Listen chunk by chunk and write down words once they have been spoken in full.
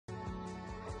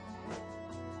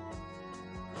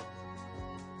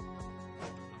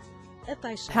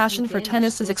Passion for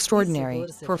tennis is extraordinary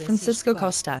for Francisco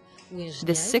Costa.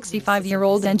 This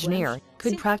 65-year-old engineer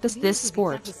could practice this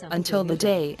sport until the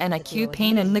day an acute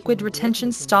pain and liquid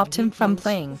retention stopped him from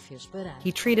playing.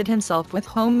 He treated himself with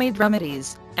homemade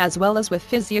remedies, as well as with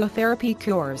physiotherapy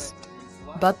cures.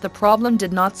 But the problem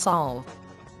did not solve.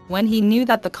 When he knew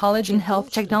that the College in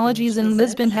Health Technologies in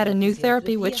Lisbon had a new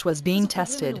therapy which was being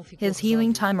tested, his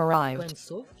healing time arrived.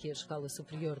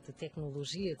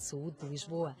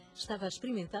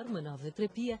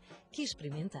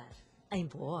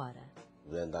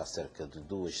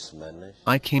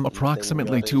 I came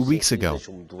approximately 2 weeks ago.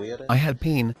 I had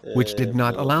pain, which did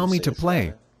not allow me to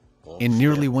play. In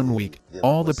nearly 1 week,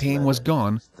 all the pain was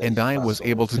gone, and I was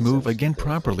able to move again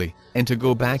properly, and to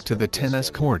go back to the tennis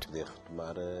court.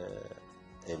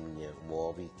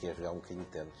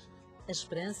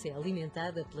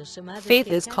 Faith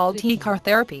is called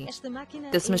tecartherapy.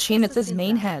 This machine is his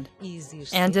main head,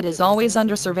 and it is always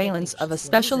under surveillance of a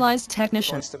specialized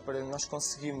technician.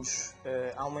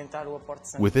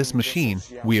 With this machine,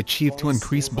 we achieve to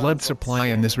increase blood supply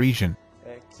in this region.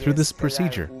 Through this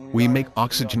procedure, we make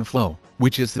oxygen flow,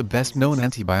 which is the best-known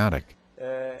antibiotic.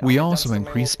 We also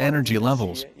increase energy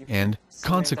levels, and,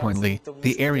 consequently,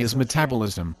 the area's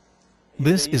metabolism.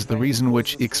 This is the reason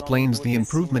which explains the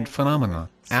improvement phenomena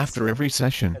after every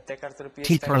session.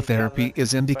 Tecartherapy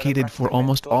is indicated for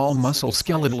almost all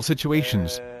musculoskeletal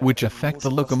situations, which affect the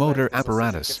locomotor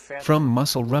apparatus, from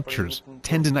muscle ruptures,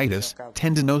 tendonitis,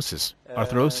 tendinosis,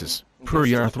 arthrosis,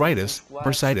 periarthritis,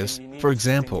 bursitis, for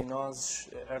example.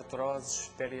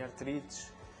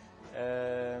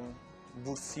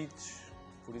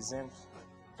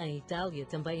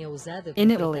 In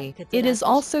Italy, it is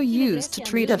also used to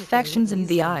treat affections in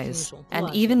the eyes, and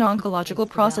even oncological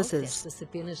processes.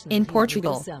 In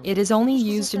Portugal, it is only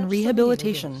used in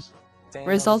rehabilitation.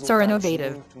 Results are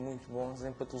innovative.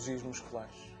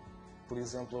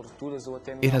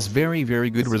 It has very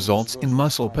good results in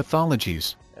muscle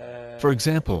pathologies. For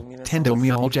example,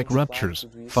 tendomyalgic ruptures,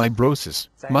 fibrosis,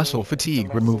 muscle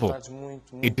fatigue removal.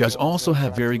 It does also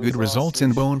have very good results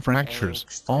in bone fractures,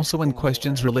 also in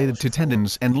questions related to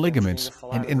tendons and ligaments,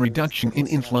 and in reduction in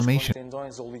inflammation.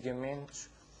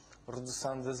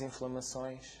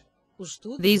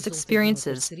 These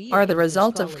experiences are the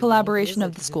result of collaboration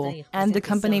of the school and the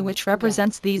company which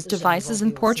represents these devices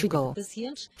in Portugal.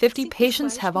 50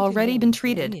 patients have already been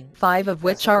treated, 5 of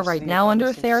which are right now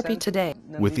under therapy today.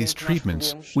 With these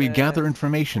treatments, we gather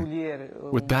information.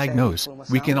 With diagnose,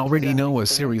 we can already know a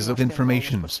series of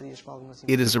informations.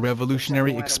 It is a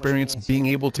revolutionary experience being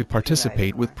able to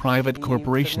participate with private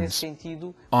corporations.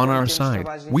 On our side,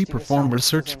 we perform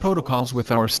research protocols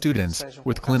with our students,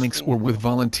 with clinics or with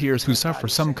volunteers who suffer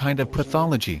some kind of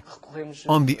pathology.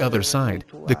 On the other side,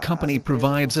 the company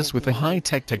provides us with a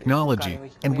high-tech technology,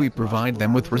 and we provide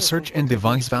them with research and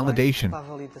device validation.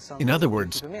 In other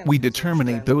words, we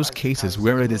determine those cases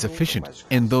where it is efficient,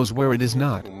 and those where it is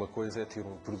not.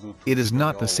 It is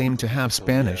not the same to have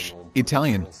Spanish,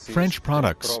 Italian, French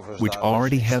products, which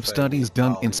already have studies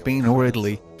done in Spain or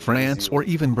Italy, France or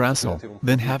even Brazil,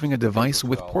 than having a device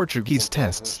with Portuguese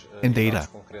tests and data.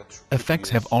 Effects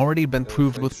have already been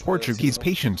proved with Portuguese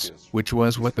patients, which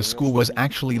was what the school was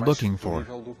actually looking for.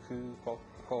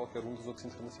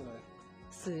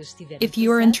 If you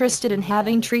are interested in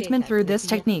having treatment through this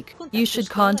technique, you should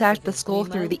contact the school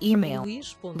through the email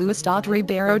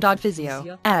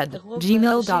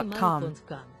luis.ribeiro.physio@gmail.com.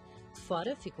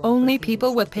 Only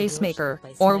people with pacemaker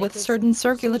or with certain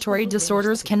circulatory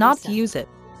disorders cannot use it.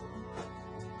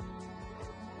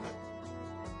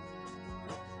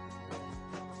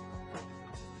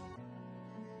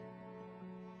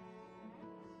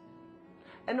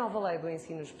 A nova lei do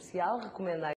ensino especial recomenda